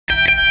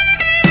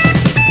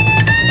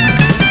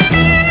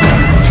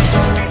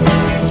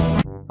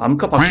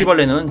암컷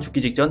바퀴벌레는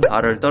죽기 직전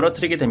알을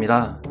떨어뜨리게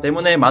됩니다.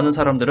 때문에 많은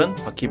사람들은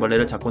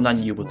바퀴벌레를 잡고 난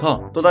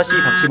이후부터 또다시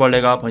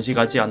바퀴벌레가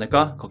번식하지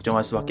않을까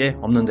걱정할 수밖에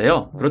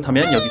없는데요.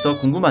 그렇다면 여기서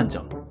궁금한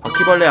점,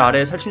 바퀴벌레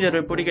알에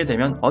살충제를 뿌리게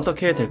되면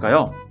어떻게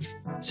될까요?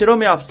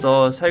 실험에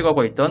앞서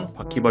사육하고 있던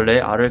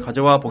바퀴벌레의 알을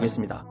가져와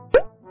보겠습니다.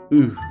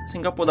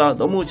 생각보다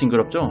너무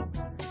징그럽죠?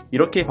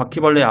 이렇게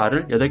바퀴벌레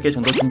알을 8개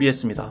정도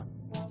준비했습니다.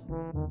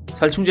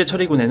 살충제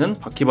처리군에는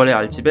바퀴벌레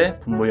알집에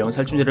분무형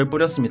살충제를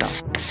뿌렸습니다.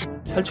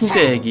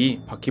 살충제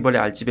액이 바퀴벌레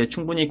알집에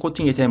충분히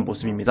코팅이 된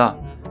모습입니다.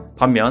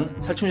 반면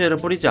살충제를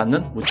뿌리지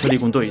않는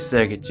무처리군도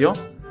있어야겠지요?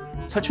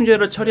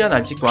 살충제를 처리한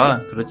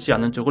알집과 그렇지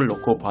않은 쪽을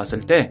놓고 봤을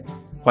때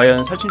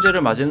과연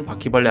살충제를 맞은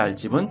바퀴벌레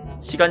알집은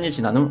시간이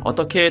지난 후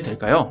어떻게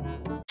될까요?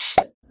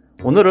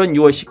 오늘은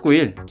 6월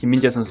 19일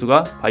김민재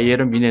선수가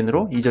바이에른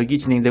뮌헨으로 이적이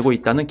진행되고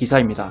있다는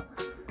기사입니다.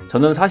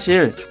 저는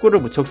사실 축구를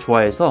무척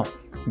좋아해서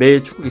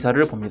매일 축구 기사를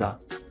봅니다.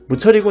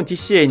 무처리군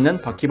DC에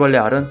있는 바퀴벌레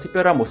알은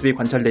특별한 모습이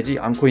관찰되지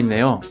않고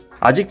있네요.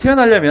 아직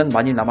태어나려면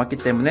많이 남았기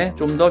때문에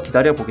좀 더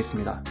기다려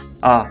보겠습니다.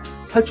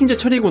 살충제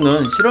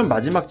처리군은 실험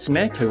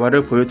마지막쯤에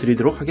결과를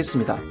보여드리도록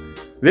하겠습니다.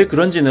 왜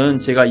그런지는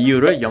제가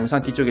이유를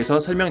영상 뒤쪽에서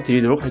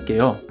설명드리도록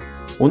할게요.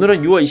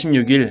 오늘은 6월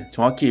 26일,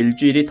 정확히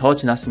일주일이 더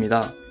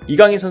지났습니다.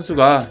 이강인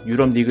선수가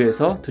유럽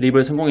리그에서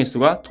드리블 성공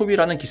횟수가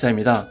톱이라는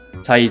기사입니다.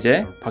 자,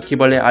 이제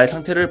바퀴벌레 알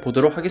상태를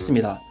보도록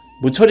하겠습니다.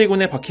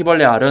 무처리군의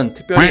바퀴벌레 알은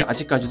특별히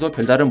아직까지도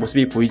별다른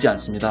모습이 보이지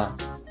않습니다.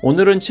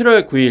 오늘은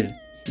 7월 9일,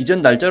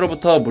 이전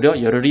날짜로부터 무려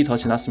열흘이 더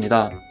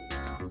지났습니다.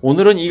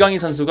 오늘은 이강인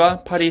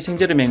선수가 파리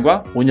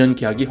생제르맹과 5년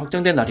계약이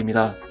확정된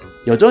날입니다.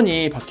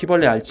 여전히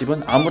바퀴벌레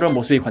알집은 아무런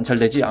모습이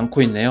관찰되지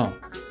않고 있네요.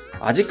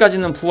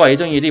 아직까지는 부화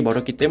예정일이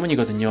멀었기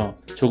때문이거든요.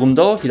 조금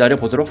더 기다려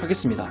보도록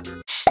하겠습니다.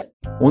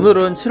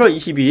 오늘은 7월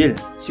 22일,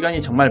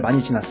 시간이 정말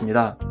많이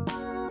지났습니다.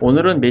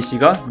 오늘은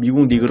메시가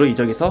미국 리그로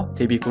이적해서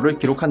데뷔골을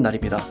기록한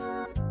날입니다.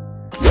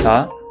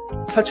 자,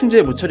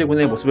 살충제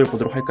무처리군의 모습을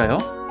보도록 할까요?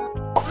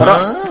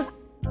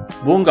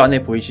 무언가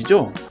안에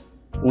보이시죠?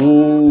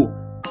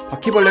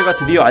 바퀴벌레가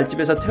드디어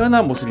알집에서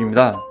태어난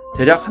모습입니다.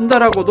 대략 한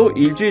달하고도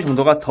일주일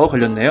정도가 더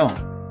걸렸네요.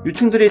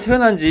 유충들이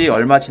태어난 지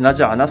얼마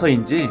지나지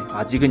않아서인지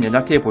아직은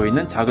연약해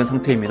보이는 작은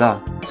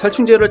상태입니다.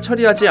 살충제를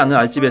처리하지 않은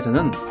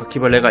알집에서는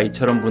바퀴벌레가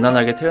이처럼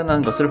무난하게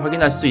태어나는 것을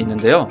확인할 수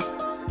있는데요.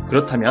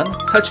 그렇다면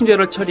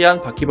살충제를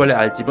처리한 바퀴벌레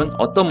알집은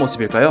어떤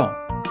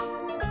모습일까요?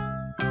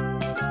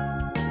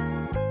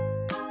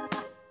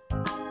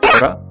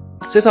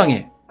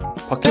 세상에,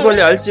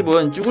 바퀴벌레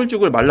알집은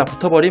쭈글쭈글 말라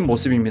붙어버린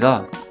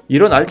모습입니다.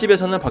 이런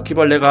알집에서는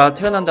바퀴벌레가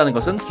태어난다는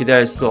것은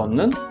기대할 수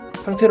없는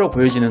상태로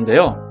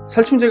보여지는데요.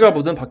 살충제가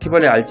묻은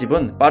바퀴벌레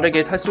알집은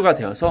빠르게 탈수가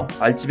되어서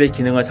알집의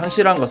기능을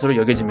상실한 것으로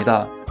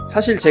여겨집니다.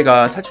 사실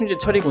제가 살충제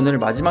처리군을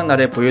마지막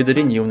날에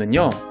보여드린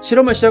이유는요,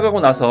 실험을 시작하고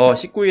나서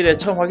 19일에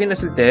처음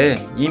확인했을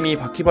때 이미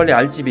바퀴벌레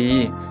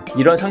알집이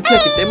이런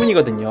상태였기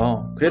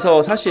때문이거든요.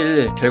 그래서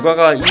사실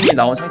결과가 이미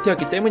나온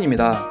상태였기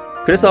때문입니다.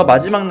 그래서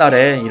마지막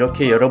날에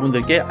이렇게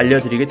여러분들께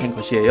알려드리게 된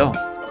것이에요.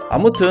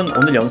 아무튼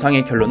오늘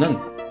영상의 결론은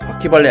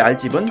바퀴벌레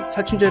알집은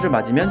살충제를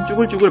맞으면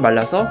쭈글쭈글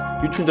말라서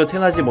유충도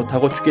태어나지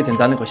못하고 죽게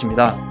된다는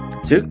것입니다.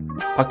 즉,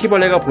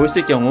 바퀴벌레가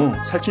보였을 경우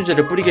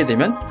살충제를 뿌리게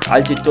되면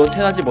알집도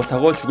태어나지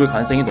못하고 죽을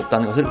가능성이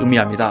높다는 것을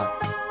의미합니다.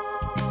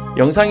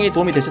 영상이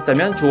도움이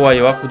되셨다면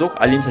좋아요와 구독,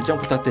 알림 설정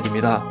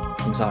부탁드립니다.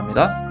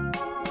 감사합니다.